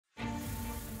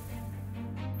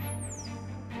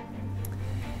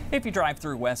If you drive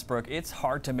through Westbrook, it's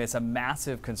hard to miss a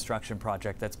massive construction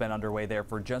project that's been underway there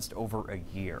for just over a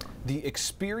year. The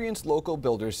experienced local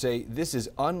builders say this is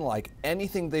unlike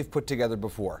anything they've put together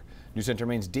before. News Center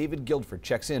Maine's David Guildford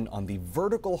checks in on the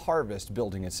Vertical Harvest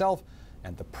building itself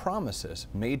and the promises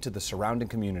made to the surrounding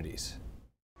communities.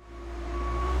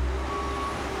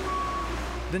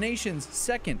 The nation's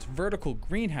second vertical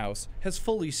greenhouse has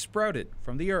fully sprouted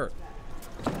from the earth.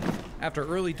 After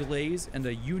early delays and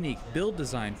a unique build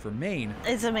design for Maine,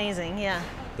 it's amazing, yeah.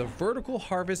 The Vertical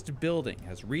Harvest building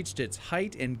has reached its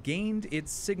height and gained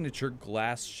its signature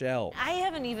glass shell. I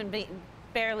haven't even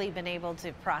barely been able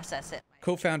to process it.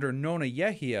 Co-founder Nona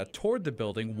Yehia toured the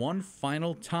building one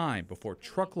final time before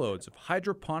truckloads of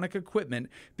hydroponic equipment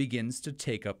begins to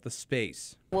take up the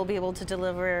space. We'll be able to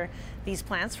deliver these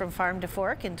plants from farm to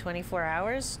fork in 24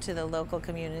 hours to the local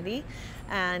community.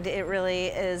 And it really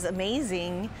is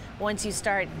amazing. Once you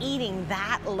start eating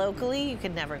that locally, you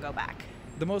can never go back.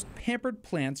 The most pampered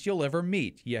plants you'll ever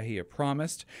meet, Yehia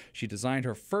promised. She designed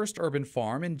her first urban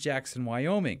farm in Jackson,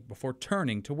 Wyoming, before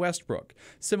turning to Westbrook.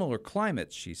 Similar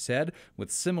climates, she said,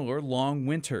 with similar long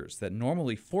winters that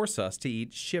normally force us to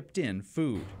eat shipped-in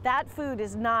food. That food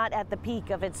is not at the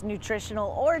peak of its nutritional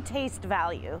or taste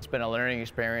value. It's been a learning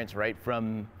experience right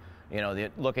from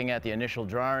looking at the initial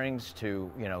drawings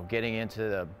to, getting into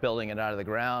the building it out of the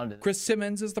ground. Chris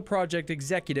Simmons is the project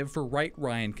executive for Wright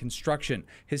Ryan Construction.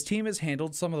 His team has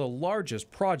handled some of the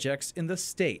largest projects in the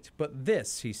state, but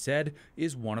this, he said,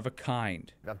 is one of a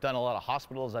kind. I've done a lot of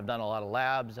hospitals, I've done a lot of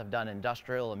labs, I've done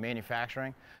industrial and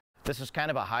manufacturing. This is kind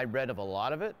of a hybrid of a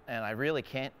lot of it, and I really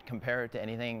can't compare it to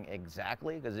anything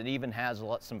exactly because it even has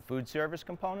some food service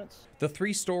components. The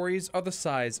 3 stories are the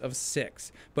size of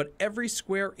 6, but every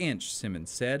square inch,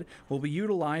 Simmons said, will be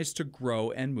utilized to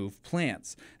grow and move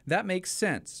plants. That makes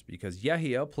sense because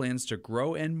Yehia plans to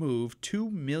grow and move 2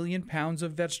 million pounds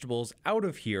of vegetables out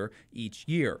of here each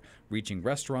year, reaching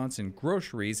restaurants and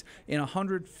groceries in a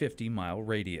 150-mile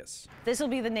radius. This will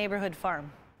be the neighborhood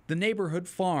farm. The neighborhood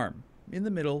farm, in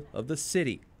the middle of the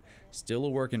city. Still a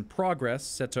work in progress,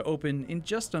 set to open in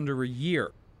just under a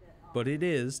year, but it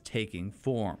is taking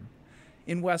form.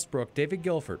 In Westbrook, David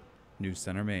Guildford, News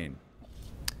Center, Maine.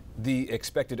 The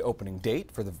expected opening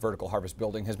date for the Vertical Harvest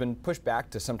building has been pushed back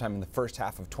to sometime in the first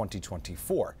half of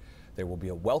 2024. There will be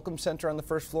a welcome center on the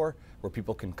first floor where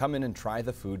people can come in and try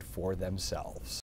the food for themselves.